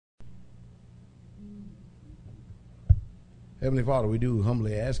Heavenly Father, we do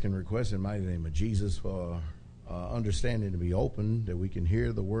humbly ask and request in the mighty name of Jesus for understanding to be open, that we can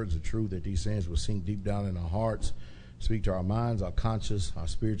hear the words of truth, that these sayings will sink deep down in our hearts, speak to our minds, our conscience, our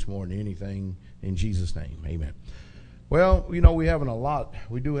spirits more than anything. In Jesus' name, amen. Well, we do have a lot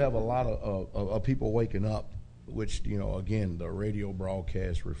of people waking up, which, again, the radio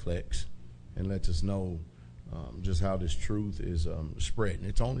broadcast reflects and lets us know just how this truth is spreading.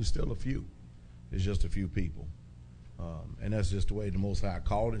 It's only still a few. It's just a few people. And that's just the way the Most High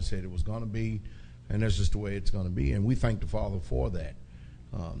called it, said it was going to be, and that's just the way it's going to be. And we thank the Father for that,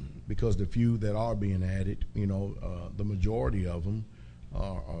 because the few that are being added, the majority of them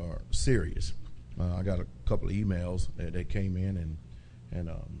are serious. I got a couple of emails that came in,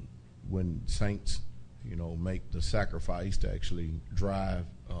 and when saints, make the sacrifice to actually drive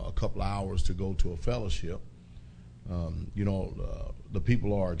a couple of hours to go to a fellowship, the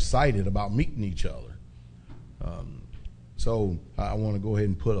people are excited about meeting each other. So I want to go ahead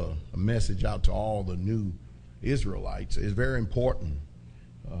and put a message out to all the new Israelites. It's very important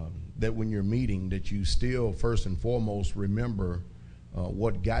that when you're meeting, that you still first and foremost remember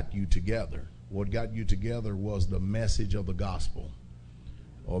what got you together. What got you together was the message of the gospel,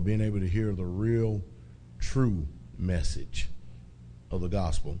 or being able to hear the real, true message of the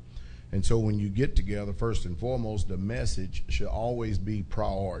gospel. And so when you get together, first and foremost, the message should always be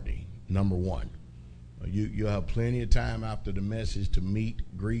priority, number one. You'll have plenty of time after the message to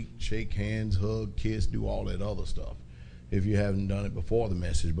meet, greet, shake hands, hug, kiss, do all that other stuff if you haven't done it before the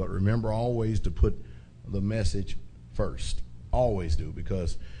message. But remember always to put the message first. Always do,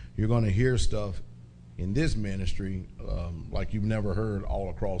 because you're going to hear stuff in this ministry like you've never heard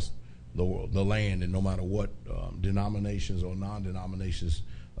all across the world, the land, and no matter what denominations or non-denominations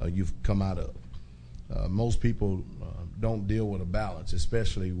you've come out of. Most people don't deal with a balance,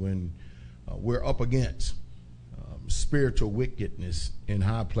 especially when we're up against spiritual wickedness in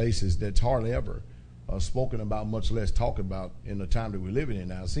high places that's hardly ever spoken about, much less talked about in the time that we're living in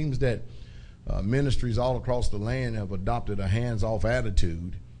now. It seems that ministries all across the land have adopted a hands-off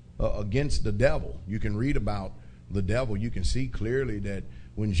attitude against the devil. You can read about the devil. You can see clearly that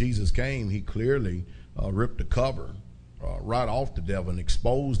when Jesus came, he clearly ripped the cover right off the devil and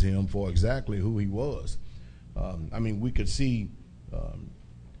exposed him for exactly who he was. We could see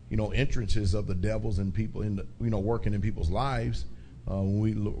entrances of the devils and people in the, working in people's lives when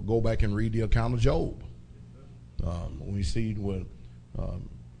we go back and read the account of Job. When we see what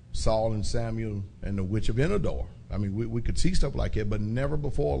Saul and Samuel and the witch of Endor. We could see stuff like that, but never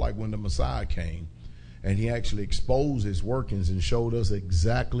before like when the Messiah came and he actually exposed his workings and showed us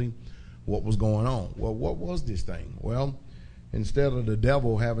exactly what was going on. Well, what was this thing? Well, instead of the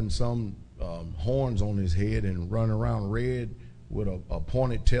devil having some horns on his head and running around red with a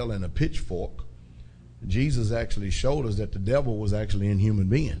pointed tail and a pitchfork, Jesus actually showed us that the devil was actually in human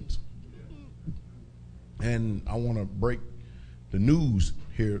beings. And I want to break the news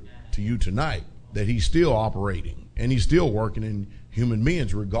here to you tonight that he's still operating and he's still working in human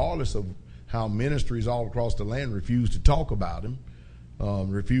beings, regardless of how ministries all across the land refuse to talk about him,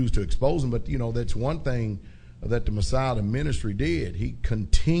 refuse to expose him. But, that's one thing that the Messiah, the ministry, did. He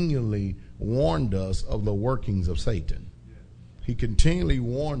continually warned us of the workings of Satan. He continually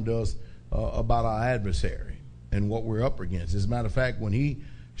warned us about our adversary and what we're up against. As a matter of fact, when he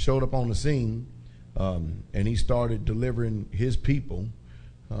showed up on the scene and he started delivering his people,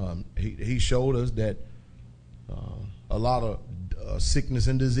 he showed us that a lot of sickness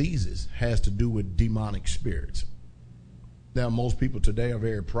and diseases has to do with demonic spirits. Now, most people today are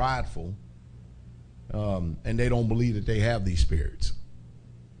very prideful, and they don't believe that they have these spirits.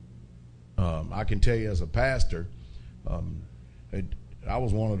 I can tell you as a pastor, I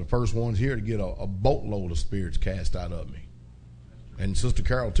was one of the first ones here to get a boatload of spirits cast out of me. And Sister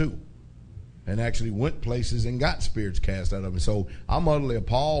Carol too. And actually went places and got spirits cast out of me. So I'm utterly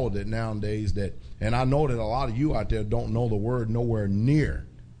appalled that nowadays and I know that a lot of you out there don't know the word nowhere near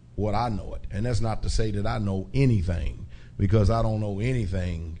what I know it. And that's not to say that I know anything, because I don't know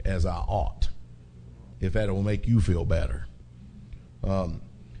anything as I ought, if that will make you feel better.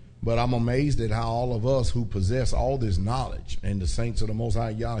 But I'm amazed at how all of us who possess all this knowledge, and the saints of the Most High,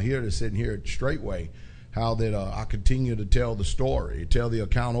 y'all here that's sitting here at Straitway, how that I continue to tell the story, tell the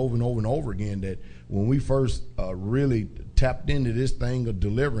account over and over and over again, that when we first really tapped into this thing of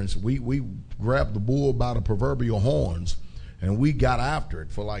deliverance, we grabbed the bull by the proverbial horns and we got after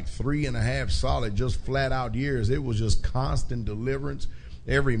it for like 3.5 solid, just flat out years. It was just constant deliverance.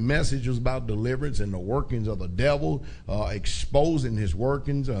 Every message was about deliverance and the workings of the devil, exposing his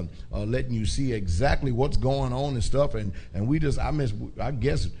workings, letting you see exactly what's going on and stuff. And we just, I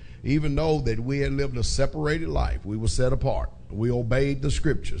guess even though that we had lived a separated life, we were set apart. We obeyed the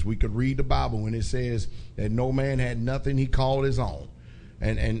scriptures. We could read the Bible when it says that no man had nothing he called his own.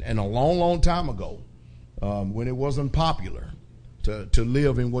 And a long, long time ago, when it wasn't popular to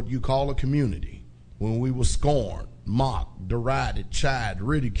live in what you call a community, when we were scorned, mocked, derided, chided,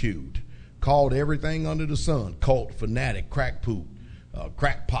 ridiculed, called everything under the sun, cult, fanatic, crackpot,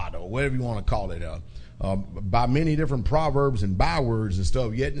 crackpot, or whatever you want to call it, by many different proverbs and bywords and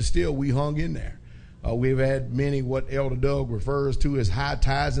stuff, yet and still we hung in there. We've had many what Elder Doug refers to as high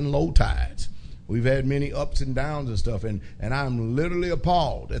tides and low tides. We've had many ups and downs and stuff, and I'm literally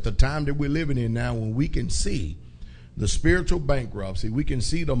appalled at the time that we're living in now, when we can see the spiritual bankruptcy, we can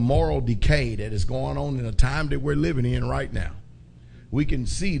see the moral decay that is going on in the time that we're living in right now. We can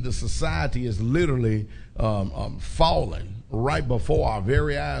see the society is literally falling right before our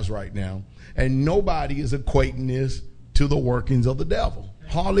very eyes right now, and nobody is equating this to the workings of the devil.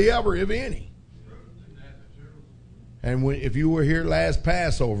 Hardly ever, if any. And if you were here last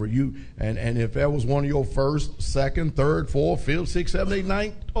Passover, and if that was one of your first, second, third, fourth, fifth, sixth, seventh, eighth,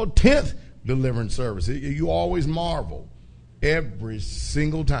 ninth, or 10th deliverance service, you always marvel every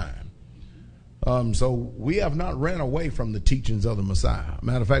single time. So we have not ran away from the teachings of the Messiah.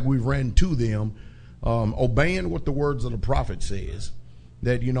 Matter of fact, we've ran to them, obeying what the words of the prophet says,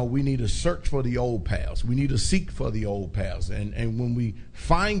 that, we need to search for the old paths. We need to seek for the old paths. And when we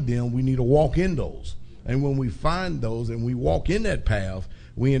find them, we need to walk in those. And when we find those and we walk in that path,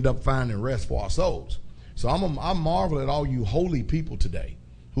 we end up finding rest for our souls. So I marvel at all you holy people today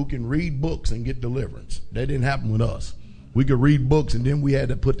who can read books and get deliverance. That didn't happen with us. We could read books, and then we had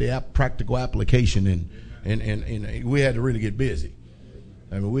to put the practical application in, and we had to really get busy.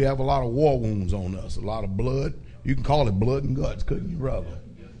 I mean, we have a lot of war wounds on us, a lot of blood. You can call it blood and guts, couldn't you, brother?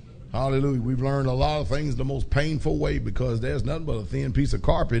 Hallelujah. We've learned a lot of things the most painful way, because there's nothing but a thin piece of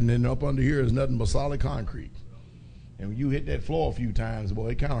carpet, and then up under here is nothing but solid concrete. And when you hit that floor a few times,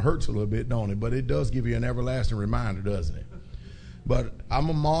 boy, it kind of hurts a little bit, don't it? But it does give you an everlasting reminder, doesn't it? But I'm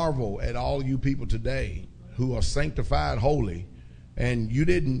a marvel at all you people today who are sanctified holy, and you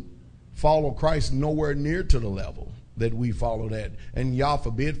didn't follow Christ nowhere near to the level that we followed at. And y'all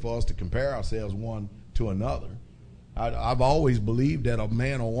forbid for us to compare ourselves one to another. I've always believed that a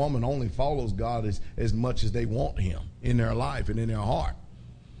man or woman only follows God as much as they want him in their life and in their heart.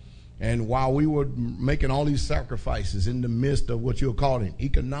 And while we were making all these sacrifices in the midst of what you'll call an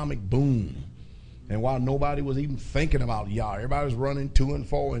economic boom, and while nobody was even thinking about y'all, everybody was running to and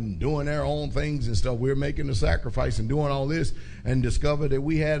fro and doing their own things and stuff, we were making the sacrifice and doing all this, and discovered that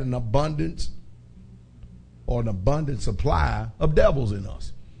we had an abundant supply of devils in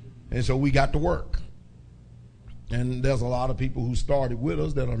us. And so we got to work. And there's a lot of people who started with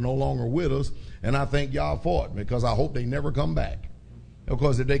us that are no longer with us, and I thank y'all for it, because I hope they never come back.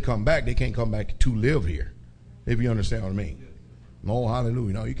 Because if they come back, they can't come back to live here, if you understand what I mean. Oh,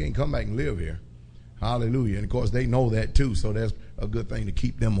 hallelujah. No, you can't come back and live here. Hallelujah. And of course, they know that too, so that's a good thing to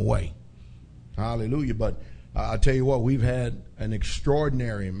keep them away. Hallelujah. But I tell you what, we've had an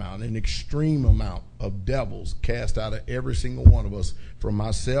extraordinary amount, an extreme amount of devils cast out of every single one of us, from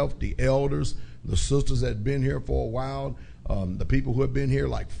myself, the elders, the sisters that have been here for a while, the people who have been here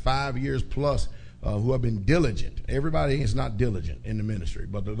like 5 years plus, who have been diligent. Everybody is not diligent in the ministry,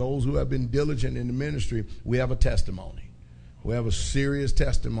 but to those who have been diligent in the ministry, we have a testimony. We have a serious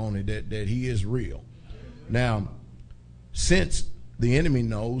testimony that he is real. Now, since the enemy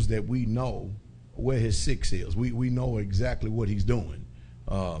knows that we know where his six is, we know exactly what he's doing.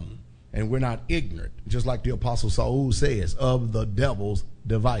 And we're not ignorant, just like the Apostle Saul says, of the devil's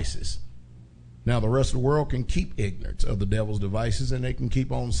devices. Now, the rest of the world can keep ignorance of the devil's devices, and they can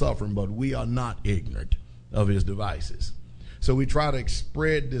keep on suffering, but we are not ignorant of his devices. So we try to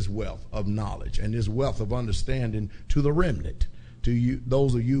spread this wealth of knowledge and this wealth of understanding to the remnant, to you,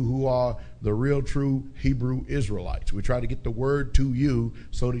 those of you who are the real true Hebrew Israelites. We try to get the word to you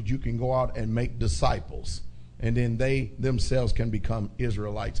so that you can go out and make disciples, and then they themselves can become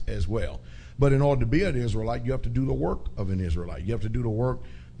Israelites as well. But in order to be an Israelite, you have to do the work of an Israelite. You have to do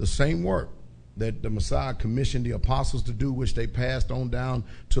the same work that the Messiah commissioned the apostles to do, which they passed on down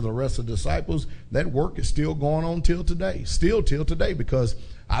to the rest of the disciples. That work is still going on till today, because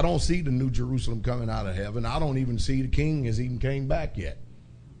I don't see the New Jerusalem coming out of heaven. I don't even see the King has even came back yet,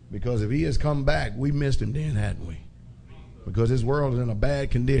 because if he has come back, we missed him then, hadn't we? Because this world is in a bad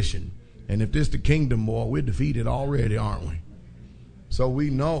condition, and if this the kingdom, boy, we're defeated already, aren't we? So we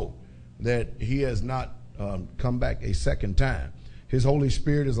know that he has not come back a second time. His Holy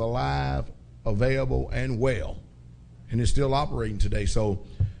Spirit is alive, available, and well, and it's still operating today. So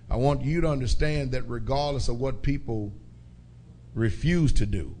I want you to understand that regardless of what people refuse to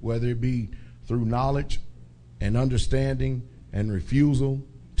do, whether it be through knowledge and understanding and refusal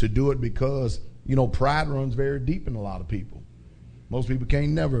to do it because, pride runs very deep in a lot of people. Most people can't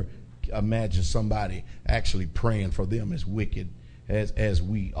never imagine somebody actually praying for them as wicked as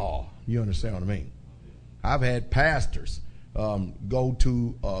we are. You understand what I mean? I've had pastors go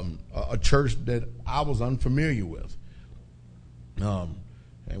to a church that I was unfamiliar with. And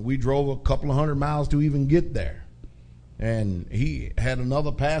we drove a couple of 100 miles to even get there. And he had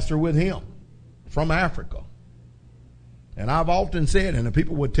another pastor with him from Africa. And I've often said, and the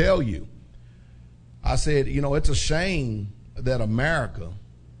people would tell you, I said, it's a shame that America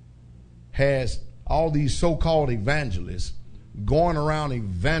has all these so-called evangelists going around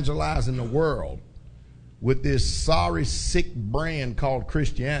evangelizing the world with this sorry, sick brand called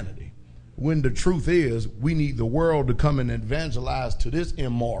Christianity, when the truth is we need the world to come and evangelize to this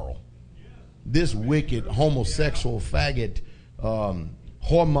immoral, this wicked, homosexual, faggot,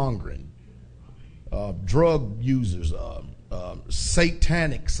 whoremongering, drug users,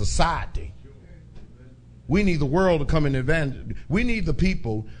 satanic society. We need the world to come and evangelize. We need the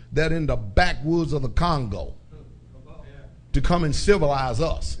people that in the backwoods of the Congo to come and civilize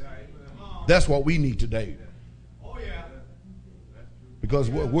us. That's what we need today. Because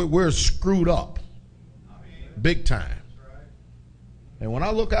we're screwed up big time. And when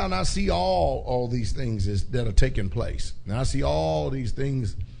I look out and I see all these things that are taking place, and I see all these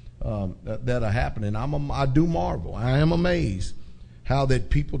things that are happening, I do marvel. I am amazed how that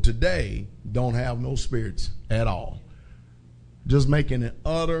people today don't have no spirits at all. Just making an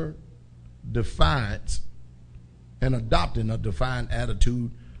utter defiance and adopting a defiant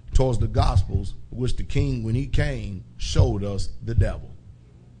attitude towards the Gospels, which the King, when he came, showed us the devil.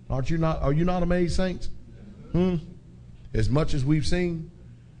 Are you not amazed, saints? As much as we've seen,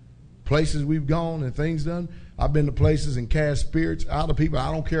 places we've gone and things done, I've been to places and cast spirits out of people.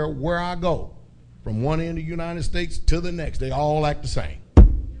 I don't care where I go, from one end of the United States to the next, they all act the same.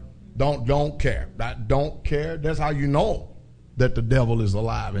 Don't care. I don't care. That's how you know that the devil is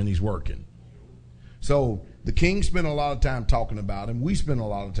alive and he's working. So the King spent a lot of time talking about him. We spend a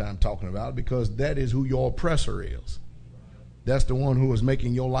lot of time talking about it because that is who your oppressor is. That's the one who is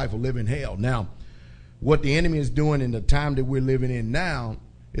making your life a living hell. Now, what the enemy is doing in the time that we're living in now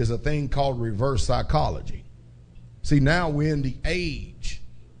is a thing called reverse psychology. See, now we're in the age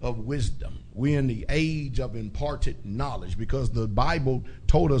of wisdom. We're in the age of imparted knowledge because the Bible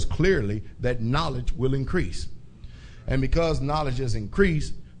told us clearly that knowledge will increase. And because knowledge has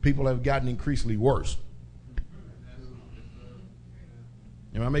increased, people have gotten increasingly worse.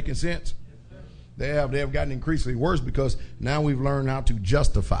 Am I making sense? They have gotten increasingly worse because now we've learned how to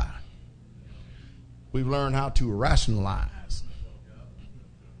justify. We've learned how to rationalize.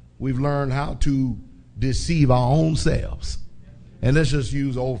 We've learned how to deceive our own selves. And let's just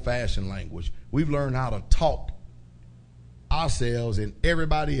use old-fashioned language. We've learned how to talk ourselves and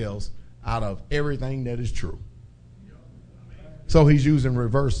everybody else out of everything that is true. So he's using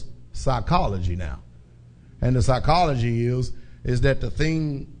reverse psychology now. And the psychology is that the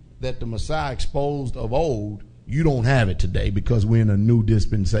thing that the Messiah exposed of old, you don't have it today because we're in a new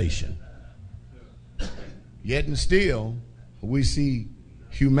dispensation. Yet and still, we see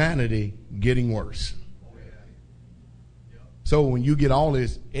humanity getting worse. So when you get all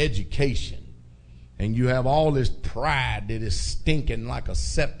this education and you have all this pride that is stinking like a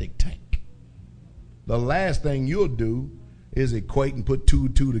septic tank, the last thing you'll do is equate and put two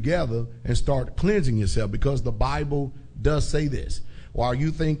and two together and start cleansing yourself, because the Bible does say this. While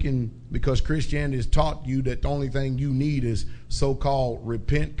you thinking because Christianity has taught you that the only thing you need is so-called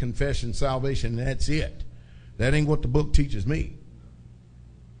repent, confession, salvation, and that's it. That ain't what the book teaches me.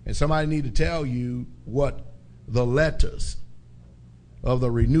 And somebody need to tell you what the letters of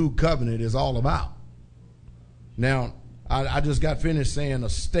the renewed covenant is all about. Now, I just got finished saying a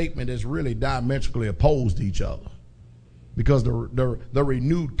statement that's really diametrically opposed to each other. Because the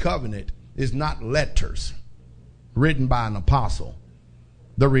renewed covenant is not letters written by an apostle.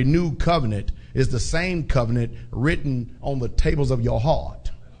 The renewed covenant is the same covenant written on the tables of your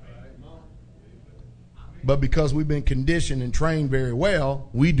heart. But because we've been conditioned and trained very well,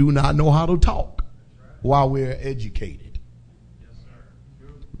 we do not know how to talk while we're educated.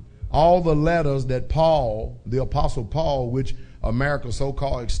 All the letters that Paul, the Apostle Paul, which America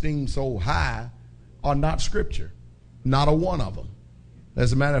so-called esteems so high, are not scripture. Not a one of them.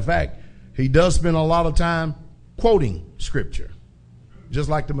 As a matter of fact, he does spend a lot of time quoting scripture. Just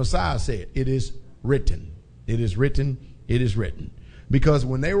like the Messiah said, it is written. It is written. It is written. Because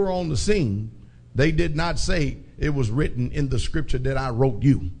when they were on the scene, they did not say it was written in the scripture that I wrote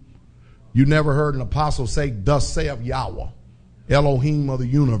you. You never heard an apostle say, thus saith Yahweh. Elohim of the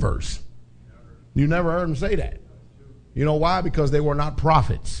universe. You never heard them say that. You know why? Because they were not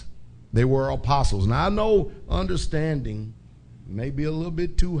prophets. They were apostles. Now I know understanding may be a little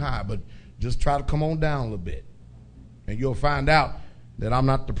bit too high, but just try to come on down a little bit. And you'll find out that I'm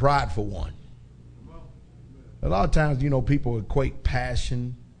not the prideful one. A lot of times, people equate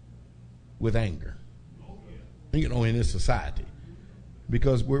passion with anger. In this society.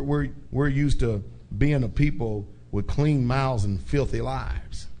 Because we're used to being a people with clean mouths and filthy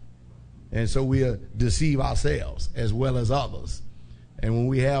lives. And so we deceive ourselves as well as others. And when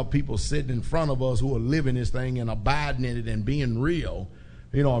we have people sitting in front of us who are living this thing and abiding in it and being real,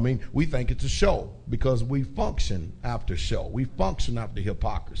 we think it's a show because we function after show. We function after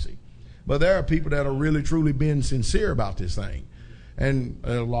hypocrisy. But there are people that are really, truly being sincere about this thing. And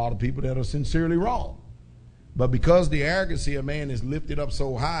a lot of people that are sincerely wrong. But because the arrogancy of man is lifted up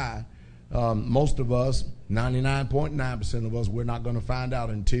so high, most of us, 99.9% of us, we're not going to find out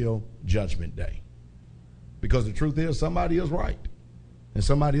until Judgment Day. Because the truth is, somebody is right and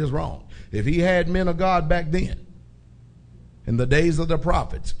somebody is wrong. If he had men of God back then, in the days of the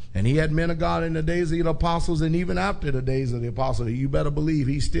prophets, and he had men of God in the days of the apostles, and even after the days of the apostles, you better believe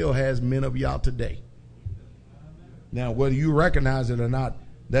he still has men of y'all today. Now, whether you recognize it or not,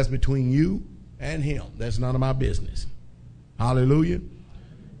 that's between you and him. That's none of my business. Hallelujah.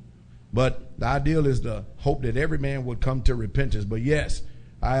 But the ideal is to hope that every man would come to repentance. But yes,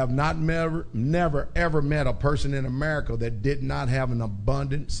 I have never, ever met a person in America that did not have an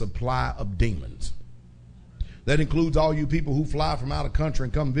abundant supply of demons. That includes all you people who fly from out of country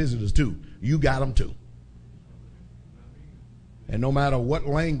and come visit us too. You got them too. And no matter what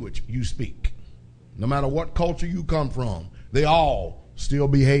language you speak, no matter what culture you come from, they all still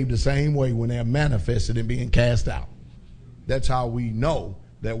behave the same way when they're manifested and being cast out. That's how we know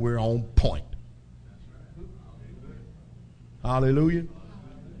that we're on point. Hallelujah.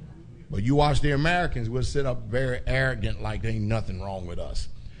 But you watch the Americans, we'll sit up very arrogant like there ain't nothing wrong with us.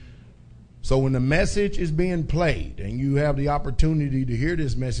 So when the message is being played and you have the opportunity to hear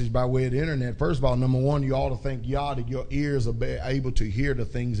this message by way of the internet, first of all, number one, you ought to thank God that your ears are able to hear the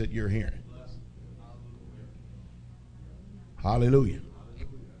things that you're hearing. Hallelujah.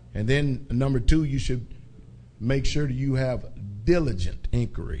 And then number two, you should make sure that you have diligent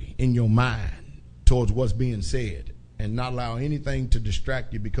inquiry in your mind towards what's being said and not allow anything to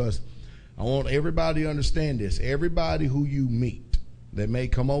distract you, because I want everybody to understand this. Everybody who you meet that may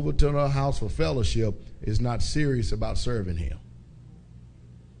come over to the house for fellowship is not serious about serving him.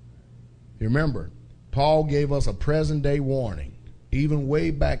 You remember, Paul gave us a present day warning, even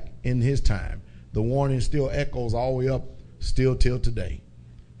way back in his time. The warning still echoes all the way up still till today.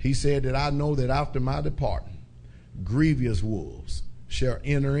 He said that I know that after my departing, grievous wolves shall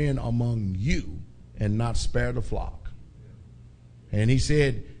enter in among you and not spare the flock. And he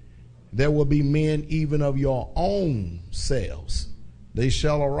said, there will be men even of your own selves. They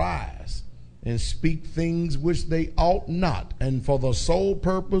shall arise and speak things which they ought not, and for the sole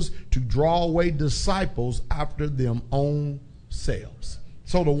purpose to draw away disciples after them own selves.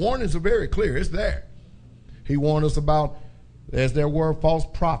 So the warnings are very clear. It's there. He warned us about, as there were false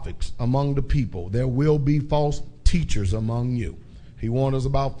prophets among the people, there will be false teachers among you. He warned us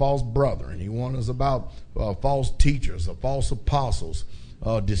about false brethren. He warned us about false teachers, false apostles,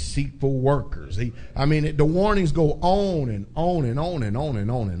 deceitful workers. The warnings go on and on and on and on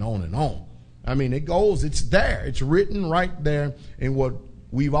and on and on and on. It goes, it's there. It's written right there in what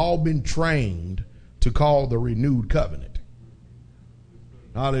we've all been trained to call the renewed covenant.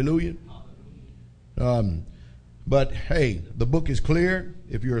 Hallelujah. But hey, the book is clear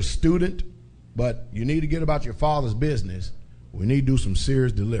if you're a student, but you need to get about your Father's business. We need to do some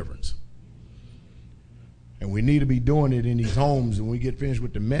serious deliverance. And we need to be doing it in these homes when we get finished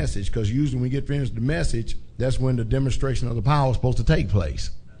with the message, because usually when we get finished with the message, that's when the demonstration of the power is supposed to take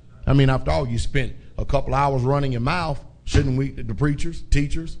place. After all, you spent a couple hours running your mouth. Shouldn't we, the preachers,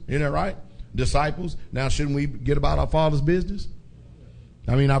 teachers, isn't that right? Disciples. Now, shouldn't we get about our Father's business?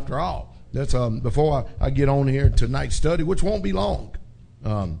 After all, that's before I get on here tonight's study, which won't be long.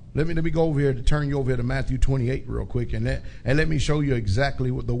 Let me go over here to turn you over here to Matthew 28 real quick, and let me show you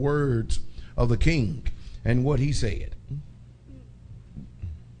exactly what the words of the King and what he said.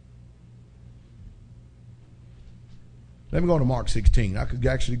 Let me go to Mark 16. I could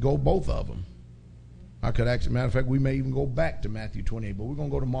actually go both of them. Matter of fact, we may even go back to Matthew 28, but we're going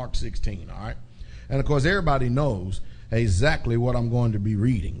to go to Mark 16, all right? And of course, everybody knows exactly what I'm going to be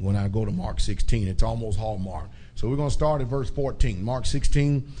reading when I go to Mark 16. It's almost hallmark. So we're going to start at verse 14. Mark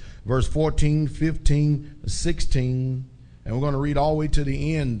 16, verse 14, 15, 16, and we're going to read all the way to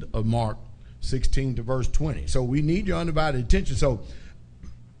the end of Mark 16 to verse 20. So we need your undivided attention. So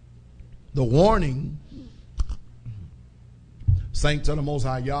the warning, saints of the Most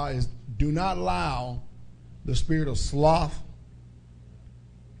High Yah, is do not allow the spirit of sloth,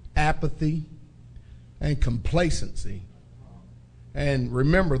 apathy, and complacency. And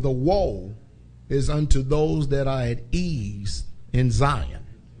remember, the woe is unto those that are at ease in Zion.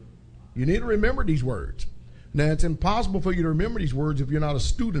 You need to remember these words. Now, it's impossible for you to remember these words if you're not a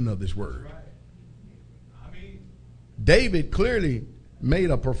student of this word. David clearly made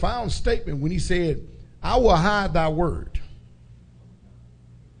a profound statement when he said, I will hide thy word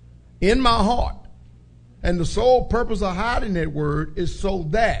in my heart. And the sole purpose of hiding that word is so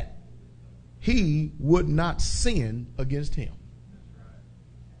that he would not sin against him.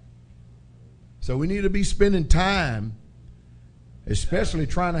 So we need to be spending time, especially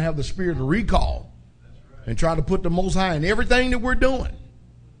trying to have the spirit of recall and try to put the Most High in everything that we're doing.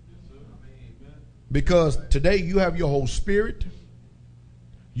 Because today you have your whole spirit,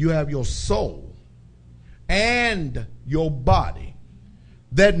 you have your soul, and your body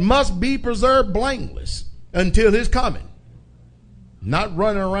that must be preserved blameless until his coming. Not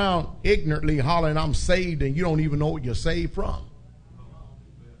running around ignorantly hollering, I'm saved, and you don't even know what you're saved from.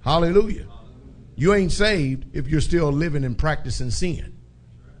 Hallelujah. You ain't saved if you're still living and practicing sin.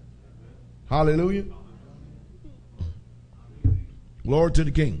 Hallelujah. Glory to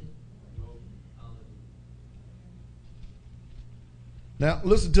the King. Now,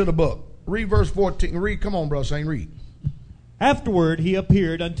 listen to the book. Read verse 14. Read. Come on, brother Shane. Read. Afterward he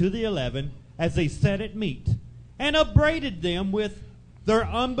appeared unto the 11 as they sat at meat, and upbraided them with their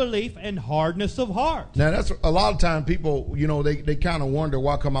unbelief and hardness of heart. Now, that's a lot of time people, they kind of wonder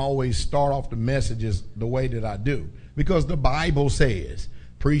why come I always start off the messages the way that I do. Because the Bible says,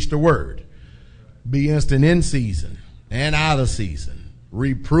 preach the word, be instant in season and out of season,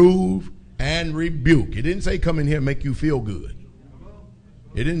 reprove and rebuke. It didn't say come in here and make you feel good.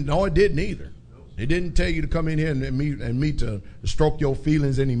 It didn't. No, it didn't either. It didn't tell you to come in here and me to stroke your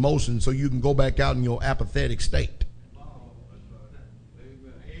feelings and emotions so you can go back out in your apathetic state.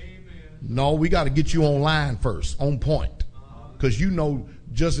 No, we got to get you on line first, on point. Because you know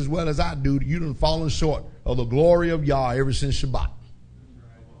just as well as I do, you done fallen short of the glory of Yah ever since Shabbat.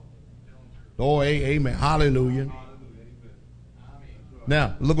 Oh, amen. Hallelujah.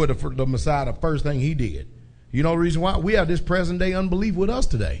 Now, look what the Messiah, the first thing he did. You know the reason why? We have this present day unbelief with us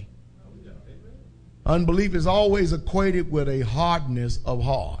today. Unbelief is always equated with a hardness of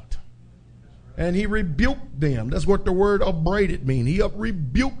heart. And he rebuked them. That's what the word upbraided means. He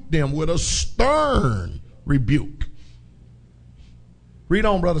rebuked them with a stern rebuke. Read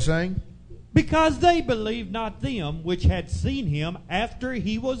on, Brother Shane. Because they believed not them which had seen him after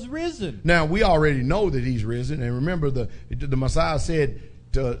he was risen. Now, we already know that he's risen. And remember, the Messiah said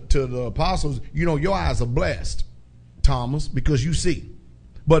to the apostles, your eyes are blessed, Thomas, because you see.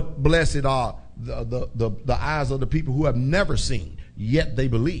 But blessed are the eyes of the people who have never seen, yet they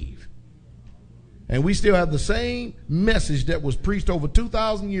believe. And we still have the same message that was preached over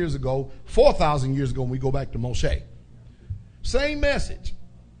 2,000 years ago, 4,000 years ago when we go back to Moshe. Same message.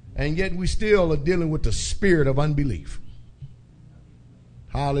 And yet we still are dealing with the spirit of unbelief.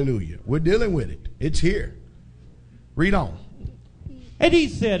 Hallelujah. We're dealing with it. It's here. Read on. And he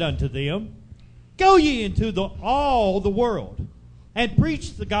said unto them, Go ye into all the world, and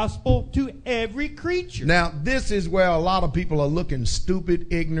preach the gospel to every creature. Now, this is where a lot of people are looking stupid,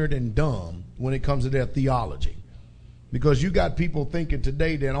 ignorant, and dumb when it comes to their theology. Because you got people thinking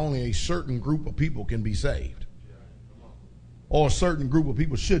today that only a certain group of people can be saved. Or a certain group of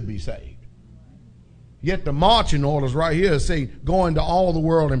people should be saved. Yet the marching orders right here say, go into all the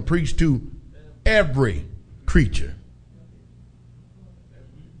world and preach to every creature.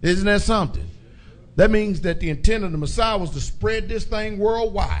 Isn't that something? That means that the intent of the Messiah was to spread this thing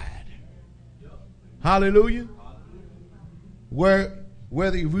worldwide. Hallelujah. Whether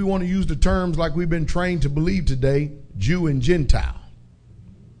if we want to use the terms like we've been trained to believe today, Jew and Gentile.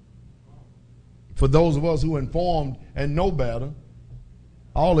 For those of us who are informed and know better,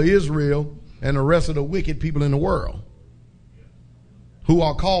 all of Israel and the rest of the wicked people in the world who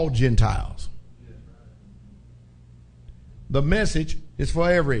are called Gentiles. The message is for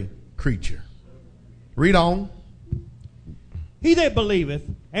every creature. Read on. He that believeth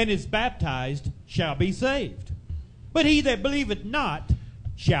and is baptized shall be saved, but he that believeth not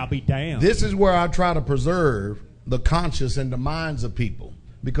shall be damned. This is where I try to preserve the conscience and the minds of people.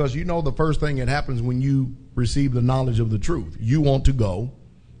 Because the first thing that happens when you receive the knowledge of the truth, you want to go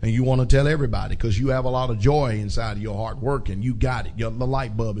and you want to tell everybody because you have a lot of joy inside of your heart working. You got it. The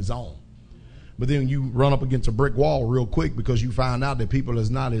light bulb is on. But then you run up against a brick wall real quick because you find out that people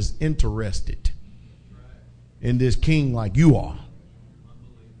is not as interested in this king like you are.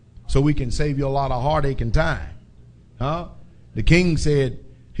 So we can save you a lot of heartache and time. Huh? The king said,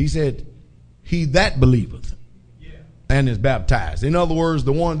 he said, he that believeth and is baptized. In other words,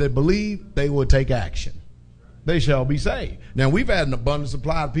 the one that believe, they will take action. They shall be saved. Now, we've had an abundant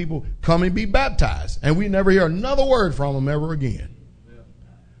supply of people come and be baptized, and we never hear another word from them ever again.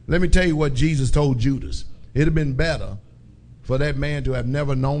 Let me tell you what Jesus told Judas. It'd have been better for that man to have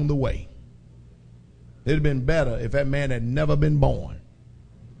never known the way. It'd have been better if that man had never been born.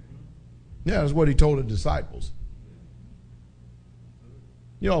 Yeah, that's what he told the disciples.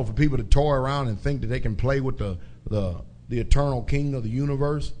 You know, for people to toy around and think that they can play with the eternal king of the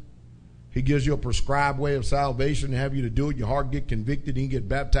universe. He gives you a prescribed way of salvation and have you to do it. Your heart get convicted and you get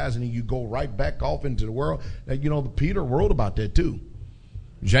baptized and then you go right back off into the world. And, you know, Peter wrote about that too.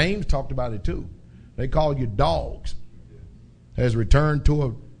 James talked about it too. They call you dogs. Has returned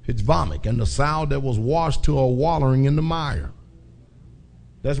to its vomit, and the sow that was washed to a wallowing in the mire.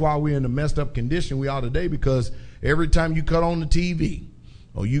 That's why we're in the messed up condition we are today, because every time you cut on the TV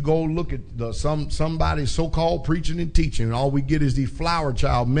or you go look at somebody so-called preaching and teaching, and all we get is these flower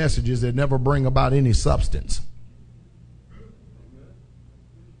child messages that never bring about any substance.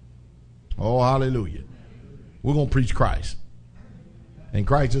 Oh, hallelujah. We're going to preach Christ. And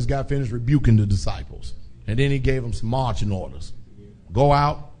Christ just got finished rebuking the disciples. And then he gave them some marching orders. Go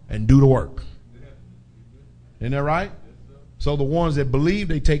out and do the work. Isn't that right? So the ones that believe,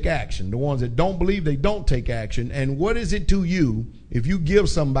 they take action. The ones that don't believe, they don't take action. And what is it to you if you give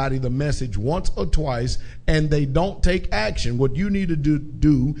somebody the message once or twice and they don't take action? What you need to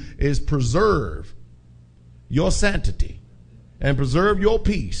do is preserve your sanctity and preserve your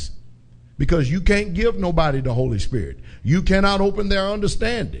peace, because you can't give nobody the Holy Spirit. You cannot open their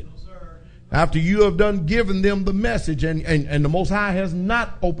understanding after you have done given them the message, and the Most High has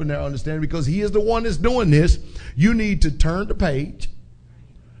not opened their understanding, because he is the one that's doing this. You need to turn the page.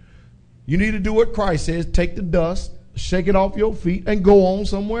 You need to do what Christ says. Take the dust, shake it off your feet, and go on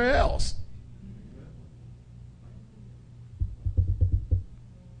somewhere else.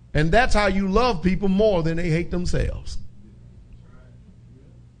 And that's how you love people more than they hate themselves.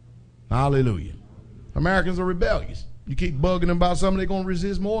 Hallelujah. Americans are rebellious. You keep bugging them about something, they're going to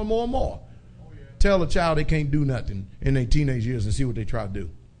resist more and more and more. Tell a child they can't do nothing in their teenage years and see what they try to do.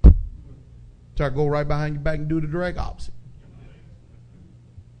 Try to go right behind your back and do the direct opposite.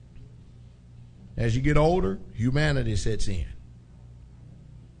 As you get older, humanity sets in.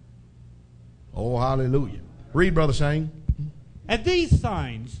 Oh, hallelujah. Read, Brother Shane. And these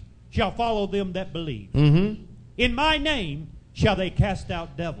signs shall follow them that believe. Mm-hmm. In my name shall they cast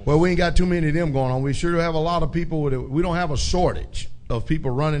out devils. Well, we ain't got too many of them going on. We sure have a lot of people. We don't have a shortage of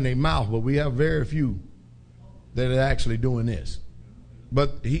people running their mouth, but we have very few that are actually doing this.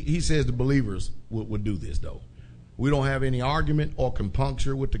 But he says the believers would do this, though. We don't have any argument or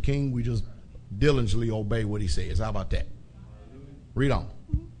compuncture with the king. We just diligently obey what he says. How about that? Read on.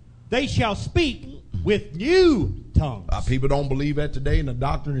 They shall speak with new tongues. People don't believe that today, and the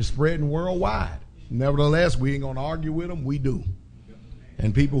doctrine is spreading worldwide. Nevertheless, we ain't going to argue with them. We do.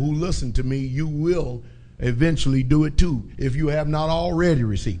 And people who listen to me, you will eventually do it too, if you have not already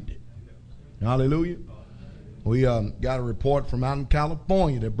received it. Hallelujah. We got a report from out in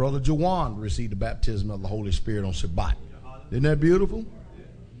California that Brother Jawan received the baptism of the Holy Spirit on Shabbat. Isn't that beautiful?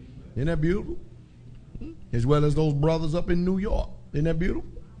 Isn't that beautiful? As well as those brothers up in New York. Isn't that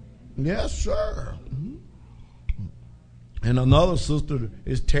beautiful? Yes, sir. Mm-hmm. And another sister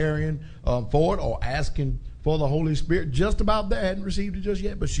is tarrying for it or asking for the Holy Spirit. Just about there. Hadn't received it just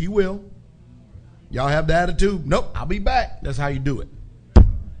yet, but she will. Y'all have the attitude, nope, I'll be back. That's how you do it.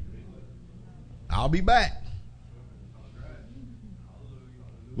 I'll be back.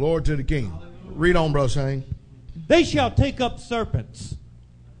 Glory to the King. Read on, Brother Shane. They shall take up serpents,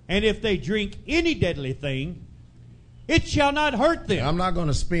 and if they drink any deadly thing, it shall not hurt them. I'm not going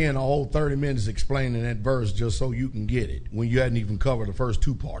to spend a whole 30 minutes explaining that verse just so you can get it when you hadn't even covered the first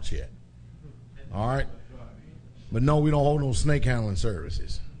two parts yet. All right? But no, we don't hold no snake handling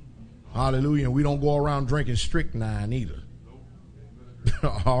services. Hallelujah. And we don't go around drinking strychnine either.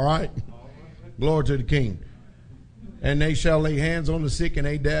 All right? Glory to the King. And they shall lay hands on the sick, and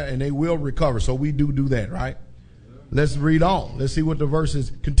they will recover. So we do that, right? Let's read on. Let's see what the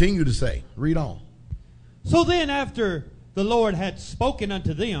verses continue to say. Read on. So then after the Lord had spoken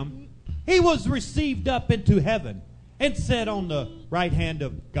unto them, he was received up into heaven and sat on the right hand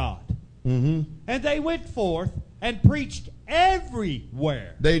of God. Mm-hmm. And they went forth and preached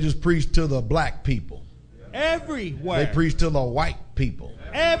everywhere. They just preached to the black people. Everywhere. They preached to the white people.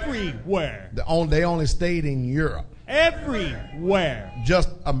 Everywhere. They only stayed in Europe. Everywhere. Just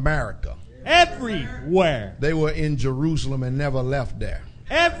America. Everywhere. They were in Jerusalem and never left there.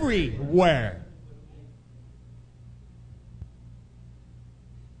 Everywhere.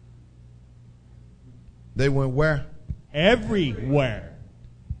 They went where? Everywhere.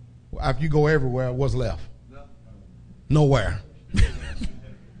 After you go everywhere, what's left? Nowhere.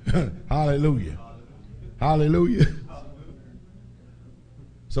 Hallelujah. Hallelujah.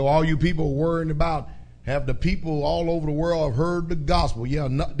 So all you people worrying about, have the people all over the world have heard the gospel? Yeah,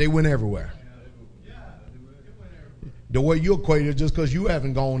 no, they went everywhere. The way you equate it, just because you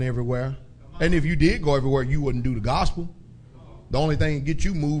haven't gone everywhere. And if you did go everywhere, you wouldn't do the gospel. The only thing that gets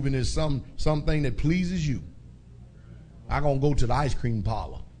you moving is something that pleases you. I'm going to go to the ice cream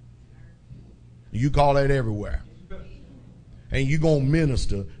parlor. You call that everywhere. And you're going to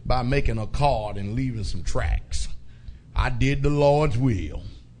minister by making a card and leaving some tracts. I did the Lord's will.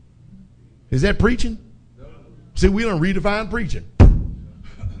 Is that preaching? See, we don't redefine preaching.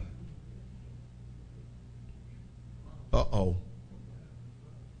 Uh-oh.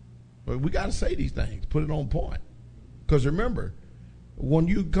 But we got to say these things. Put it on point. Because remember, when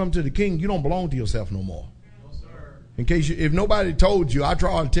you come to the King, you don't belong to yourself no more. No, sir. In case if nobody told you, I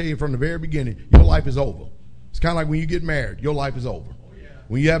try to tell you from the very beginning, your life is over. It's kind of like when you get married, your life is over. Oh, yeah.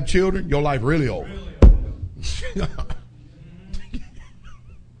 When you have children, your life really over.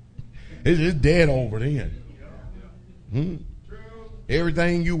 It's dead over then. Hmm?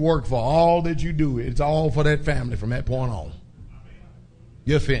 Everything you work for, all that you do, it's all for that family from that point on.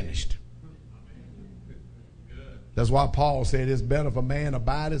 You're finished. That's why Paul said it's better for man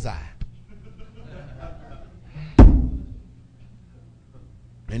abide as I.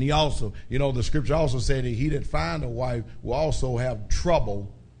 And he also, the scripture also said that he that find a wife will also have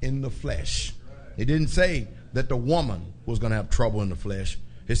trouble in the flesh. It didn't say that the woman was going to have trouble in the flesh.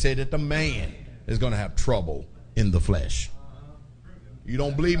 It said that the man is going to have trouble in the flesh. You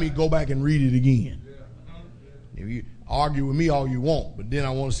don't believe me? Go back and read it again. If you argue with me all you want, but then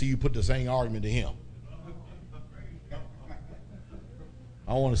I want to see you put the same argument to him.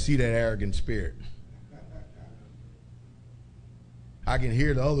 I want to see that arrogant spirit. I can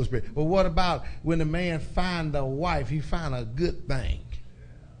hear the other spirit. But what about when the man find a wife, he find a good thing?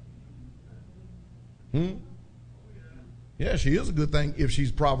 Yeah, she is a good thing if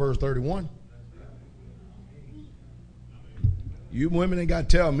she's Proverbs 31. You women ain't got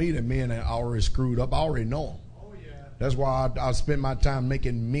to tell me that men are already screwed up. I already know them. That's why I spend my time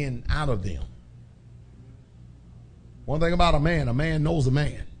making men out of them. One thing about a man knows a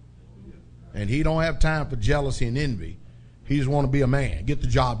man. And he don't have time for jealousy and envy. He just want to be a man, get the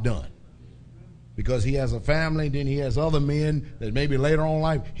job done. Because he has a family, then he has other men that maybe later on in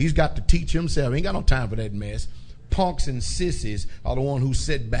life, he's got to teach himself. He ain't got no time for that mess. Punks and sissies are the one who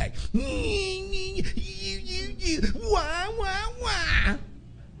sit back. Why?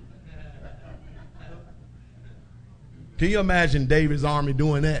 Can you imagine David's army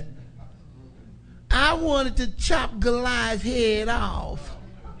doing that? I wanted to chop Goliath's head off.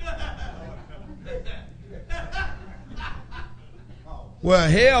 Well,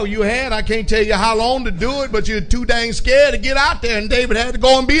 hell, you had. I can't tell you how long to do it, but you're too dang scared to get out there, and David had to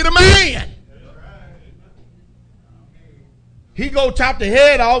go and be the man. He go chop the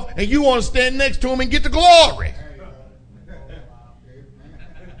head off, and you want to stand next to him and get the glory.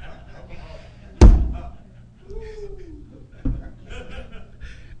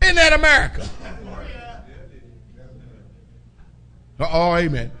 Isn't that America? Oh,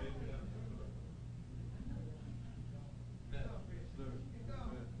 amen.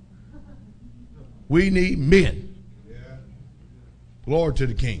 We need men. Glory to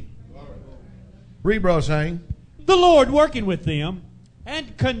the King. Read, Brother Shane. The Lord working with them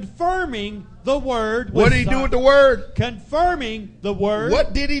and confirming the word. What did he do with the word? Confirming the word.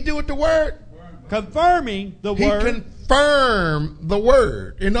 What did he do with the word? Confirming the word. He confirmed the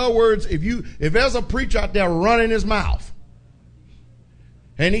word. In other words, if there's a preacher out there running his mouth,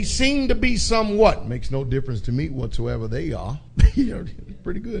 and he seemed to be somewhat, makes no difference to me whatsoever they are.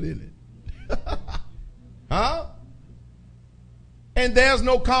 Pretty good, isn't it? Huh? And there's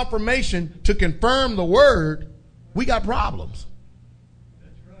no confirmation to confirm the word, we got problems.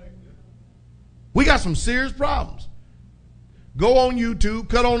 That's right. We got some serious problems. Go on YouTube,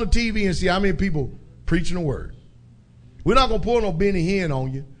 cut on the TV and see how many people preaching the word. We're not going to pull no Benny Hinn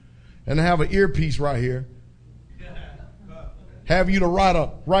on you and have an earpiece right here. Have you to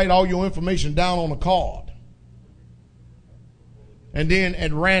write all your information down on a card. And then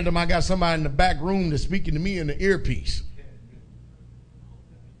at random, I got somebody in the back room that's speaking to me in the earpiece.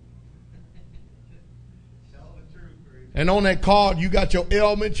 And on that card, you got your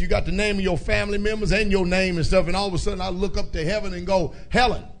ailments, you got the name of your family members and your name and stuff. And all of a sudden, I look up to heaven and go,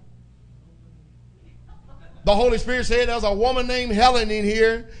 Helen. The Holy Spirit said there's a woman named Helen in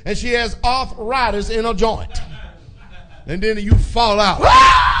here, and she has arthritis in her joint. And then you fall out.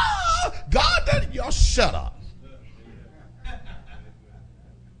 Ah! God, y'all shut up.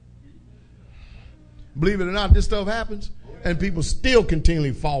 Believe it or not, this stuff happens, and people still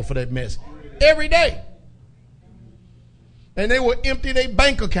continually fall for that mess every day. And they will empty their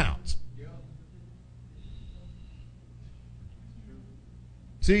bank accounts.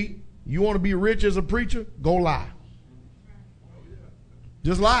 See, you want to be rich as a preacher? Go lie.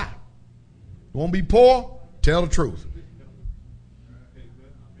 Just lie. You want to be poor? Tell the truth.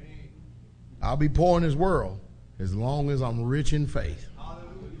 I'll be poor in this world as long as I'm rich in faith.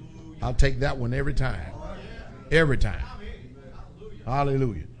 I'll take that one every time. Every time.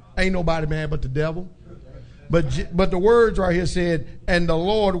 Hallelujah. Ain't nobody mad but the devil. But the words right here said, and the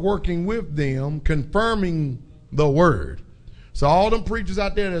Lord working with them, confirming the word. So all them preachers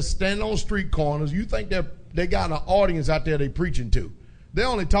out there that stand on street corners, you think they got an audience out there they preaching to. They're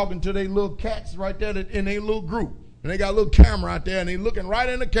only talking to their little cats right there in their little group. And they got a little camera out there, and they looking right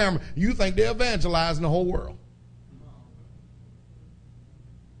in the camera. You think they're evangelizing the whole world.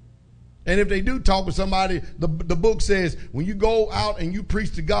 And if they do talk with somebody, the book says, when you go out and you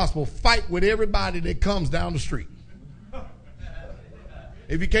preach the gospel, fight with everybody that comes down the street.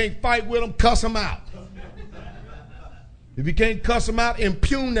 If you can't fight with them, cuss them out. If you can't cuss them out,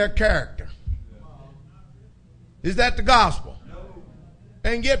 impugn their character. Is that the gospel?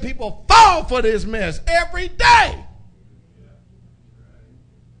 And yet people fall for this mess every day.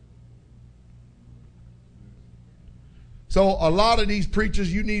 So a lot of these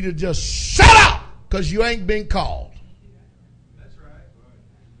preachers, you need to just shut up because you ain't been called. That's right.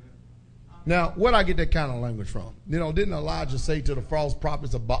 Now, where'd I get that kind of language from? You know, didn't Elijah say to the false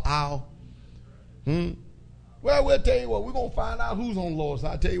prophets of Baal? Well, we'll tell you what, we're going to find out who's on the Lord's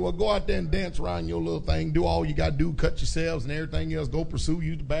side. I tell you what, go out there and dance around your little thing. Do all you got to do, cut yourselves and everything else. Go pursue,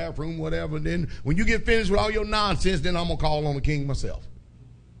 use the bathroom, whatever. And then when you get finished with all your nonsense, then I'm going to call on the king myself.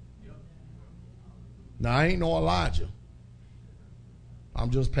 Now, I ain't no Elijah. I'm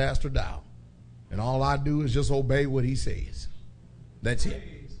just Pastor Dowell. And all I do is just obey what he says. That's it.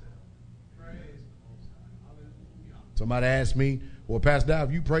 Somebody asked me, well, Pastor Dowell,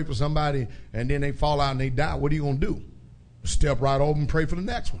 if you pray for somebody and then they fall out and they die, what are you going to do? Step right over and pray for the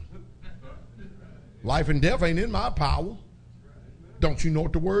next one. Life and death ain't in my power. Don't you know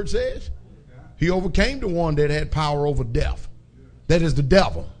what the word says? He overcame the one that had power over death. That is the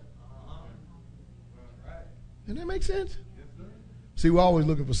devil. Doesn't that make sense? See, we're always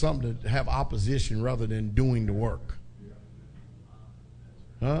looking for something to have opposition rather than doing the work.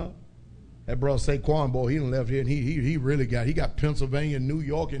 Huh? That brother Saquon, boy, he done left here and he really got Pennsylvania, New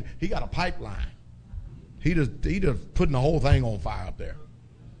York, and he got a pipeline. He just putting the whole thing on fire up there.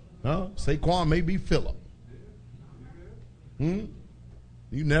 Huh? Saquon may be Philip. You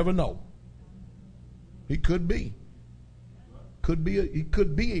never know. He could be. He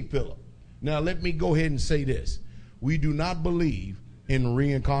could be a Philip. Now let me go ahead and say this. We do not believe in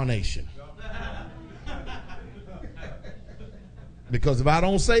reincarnation. Because if I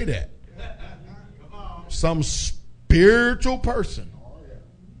don't say that, some spiritual person.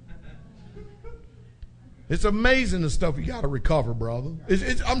 It's amazing the stuff you got to recover, brother.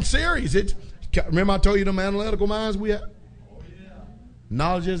 I'm serious. Remember I told you them analytical minds we have?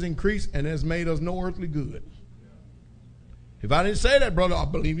 Knowledge has increased and has made us no earthly good. If I didn't say that, brother, I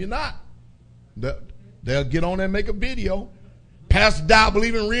believe you not. They'll get on there and make a video. Pastor Dowell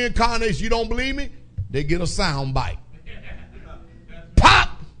believe in reincarnation. You don't believe me? They get a sound bite. Pop!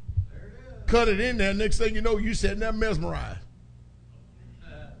 Cut it in there. Next thing you know, you sitting there mesmerized.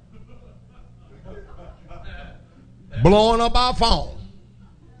 Blowing up our phone.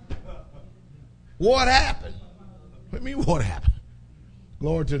 What happened? What do you mean, what happened?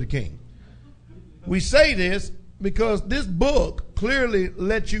 Glory to the King. We say this because this book clearly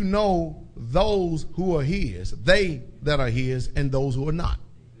lets you know those who are his, they that are his, and those who are not.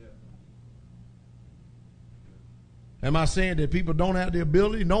 Am I saying that people don't have the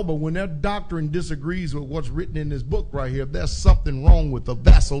ability? No, but when their doctrine disagrees with what's written in this book right here, there's something wrong with the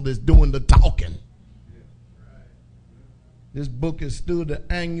vessel that's doing the talking. This book has stood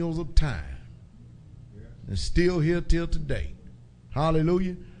the annals of time and still here till today.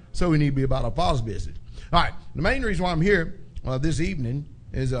 Hallelujah. So we need to be about our Father's business. All right. The main reason why I'm here this evening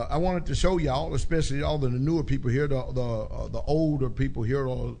is I wanted to show y'all, especially all the newer people here, the older people here,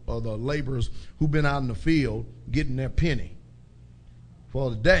 or the laborers who've been out in the field getting their penny. For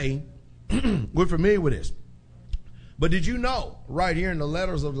the day, we're familiar with this. But did you know, right here in the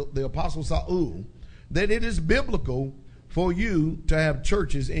letters of the Apostle Saul, that it is biblical for you to have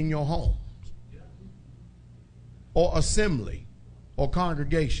churches in your homes, or assembly, or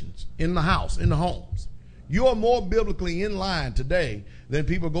congregations, in the house, in the homes? You are more biblically in line today than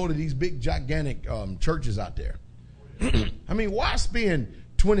people go to these big, gigantic churches out there. I mean, why spend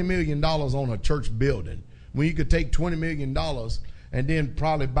 $20 million on a church building when you could take $20 million and then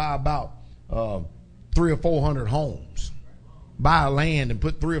probably buy about 300 or 400 homes? Buy a land and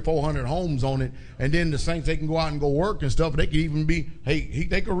put 300 or 400 homes on it, and then the saints, they can go out and go work and stuff. They could even be,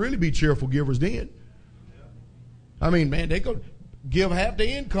 they could really be cheerful givers then. I mean, man, they could give half their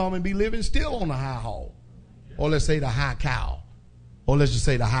income and be living still on the high hall. Or let's say the high cow. Or let's just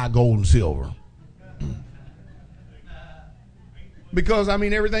say the high gold and silver. Because, I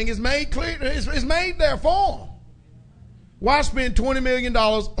mean, everything is made clear. It's made there for them. Why spend $20 million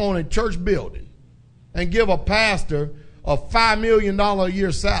on a church building and give a pastor a $5 million a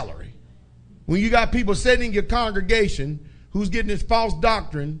year salary when you got people sitting in your congregation who's getting this false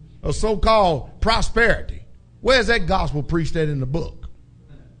doctrine of so-called prosperity? Where's that gospel preached at in the book?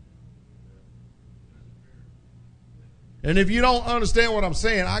 And if you don't understand what I'm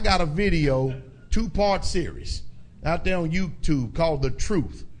saying, I got a video, 2-part series out there on YouTube called The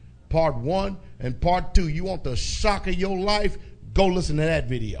Truth, Part 1 and Part 2. You want the shock of your life? Go listen to that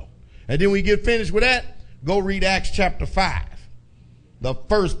video. And then we get finished with that, go read Acts chapter 5, the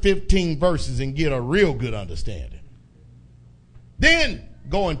first 15 verses, and get a real good understanding. Then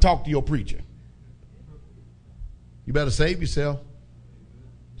go and talk to your preacher. You better save yourself.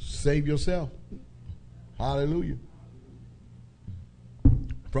 Save yourself. Hallelujah.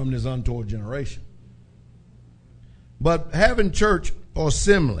 From this untoward generation. But having church or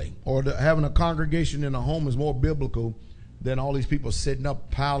assembly or having a congregation in a home is more biblical than all these people sitting up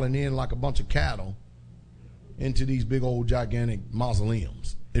piling in like a bunch of cattle into these big old gigantic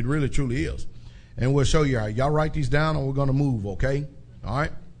mausoleums. It really truly is. And we'll show you how. Y'all write these down and we're going to move, okay? All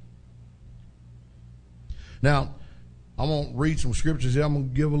right? Now, I'm going to read some scriptures here. I'm going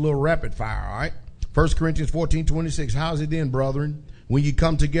to give a little rapid fire, all right? 1 Corinthians 14:26. How's it then, brethren? When you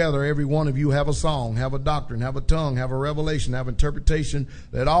come together, every one of you have a song, have a doctrine, have a tongue, have a revelation, have interpretation,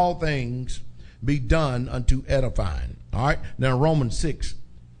 let all things be done unto edifying. All right? Now Romans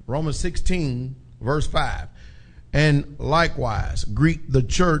 16, verse 5. And likewise, greet the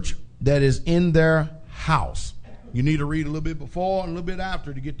church that is in their house. You need to read a little bit before and a little bit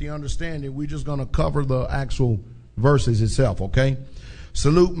after to get the understanding. We're just going to cover the actual verses itself, okay?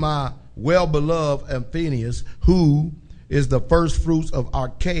 Salute my well-beloved Amphinius, who is the first fruits of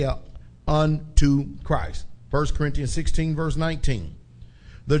Achaia unto Christ. 1 Corinthians 16, verse 19.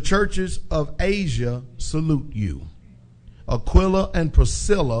 The churches of Asia salute you. Aquila and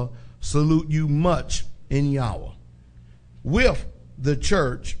Priscilla salute you much in Yahweh, with the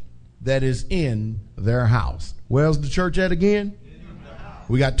church that is in their house. Where's the church at again?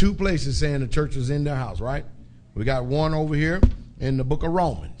 We got 2 places saying the church is in their house, right? We got one over here in the book of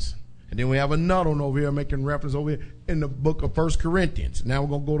Romans. And then we have another one over here making reference over here in the book of 1 Corinthians. Now we're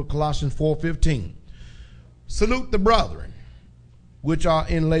going to go to Colossians 4:15. Salute the brethren which are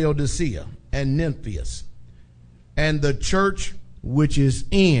in Laodicea and Nymphias, and the church which is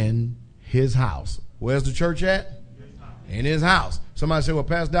in his house. Where's the church at? In his house. Somebody say, well,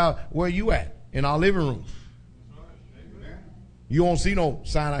 Pastor Dowell, where are you at? In our living room. You won't see no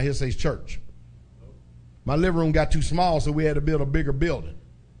sign out here that says church. My living room got too small, so we had to build a bigger building.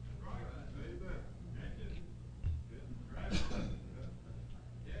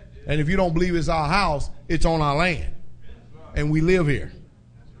 And if you don't believe it's our house, it's on our land. And we live here.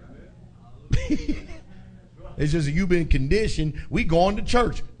 It's just you've been conditioned. We going to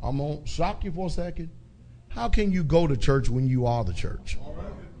church. I'm going to shock you for a second. How can you go to church when you are the church?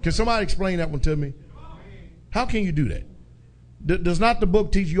 Can somebody explain that one to me? How can you do that? Does not the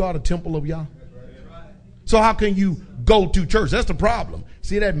book teach you are the temple of Yah? So how can you go to church? That's the problem.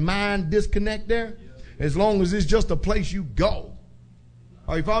 See that mind disconnect there? As long as it's just a place you go.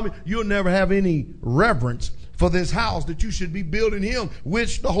 Are you follow me? You'll never have any reverence for this house that you should be building him,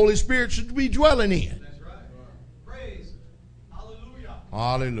 which the Holy Spirit should be dwelling in. That's right. Praise. Hallelujah.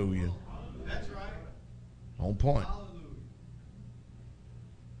 Hallelujah. That's right. On point. Hallelujah.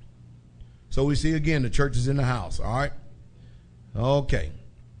 So we see again the church is in the house. All right. Okay.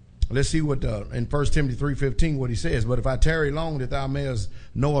 Let's see what in 1 Timothy 3:15 what he says. But if I tarry long, that thou mayest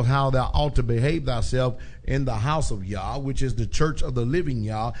know how thou ought to behave thyself in the house of Yah, which is the church of the living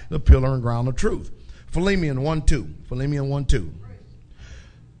Yah, the pillar and ground of truth. Philemon 1:2.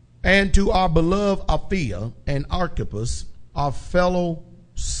 And to our beloved Apphia and Archippus, our fellow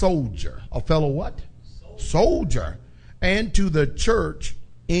soldier. A fellow what? Soldier. and to the church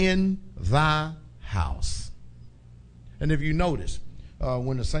in thy house. And if you notice,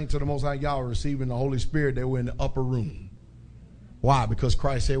 when the saints of the Most High Yahweh were receiving the Holy Spirit, they were in the upper room. Why? Because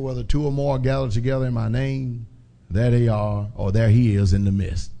Christ said, whether two or more are gathered together in my name, there they are, or there he is in the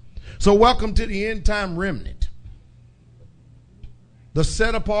midst. So welcome to the end time remnant. The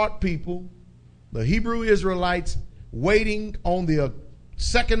set apart people, the Hebrew Israelites, waiting on the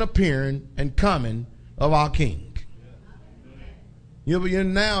second appearing and coming of our King.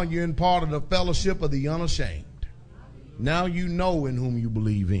 Now you're in part of the fellowship of the unashamed. Now you know in whom you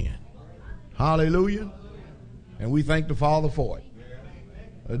believe in. Hallelujah. And we thank the Father for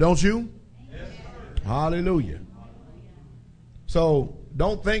it. Don't you? Hallelujah. So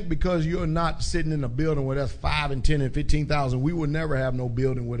don't think because you're not sitting in a building where there's 5 and 10 and 15,000. We will never have no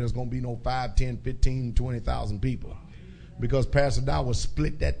building where there's going to be no 5, 10, 15, 20,000 people. Because Pastor Dowell will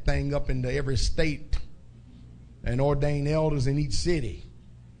split that thing up into every state and ordain elders in each city.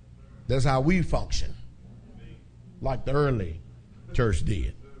 That's how we function. Like the early church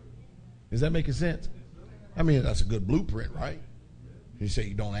did. Is that making sense? I mean, that's a good blueprint, right? You say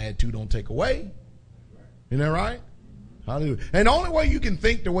you don't add to, don't take away. Isn't that right? Hallelujah. And the only way you can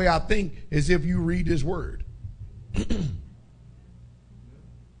think the way I think is if you read this word.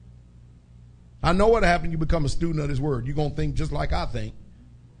 I know what happened. You become a student of this word. You're going to think just like I think.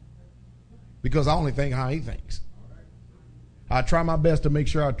 Because I only think how he thinks. I try my best to make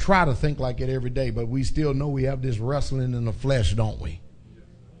sure I try to think like it every day, but we still know we have this wrestling in the flesh, don't we?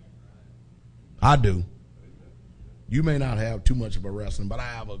 I do. You may not have too much of a wrestling, but I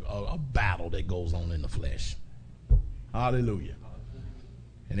have a battle that goes on in the flesh. Hallelujah.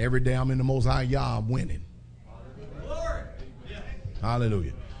 And every day I'm in the Most High Yah, I'm winning.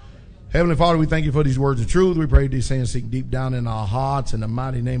 Hallelujah. Heavenly Father, we thank you for these words of truth. We pray these things sink deep down in our hearts in the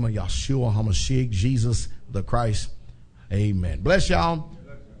mighty name of Yahshua HaMashiach, Jesus the Christ. Amen. Bless y'all.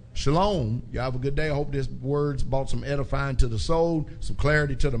 Shalom. Y'all have a good day. I hope this words brought some edifying to the soul, some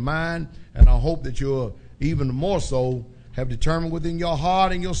clarity to the mind, and I hope that you'll even more so have determined within your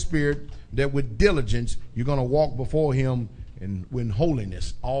heart and your spirit that with diligence you're going to walk before him in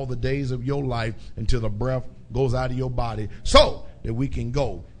holiness all the days of your life until the breath goes out of your body so that we can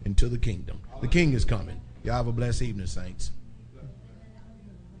go into the kingdom. The King is coming. Y'all have a blessed evening, saints.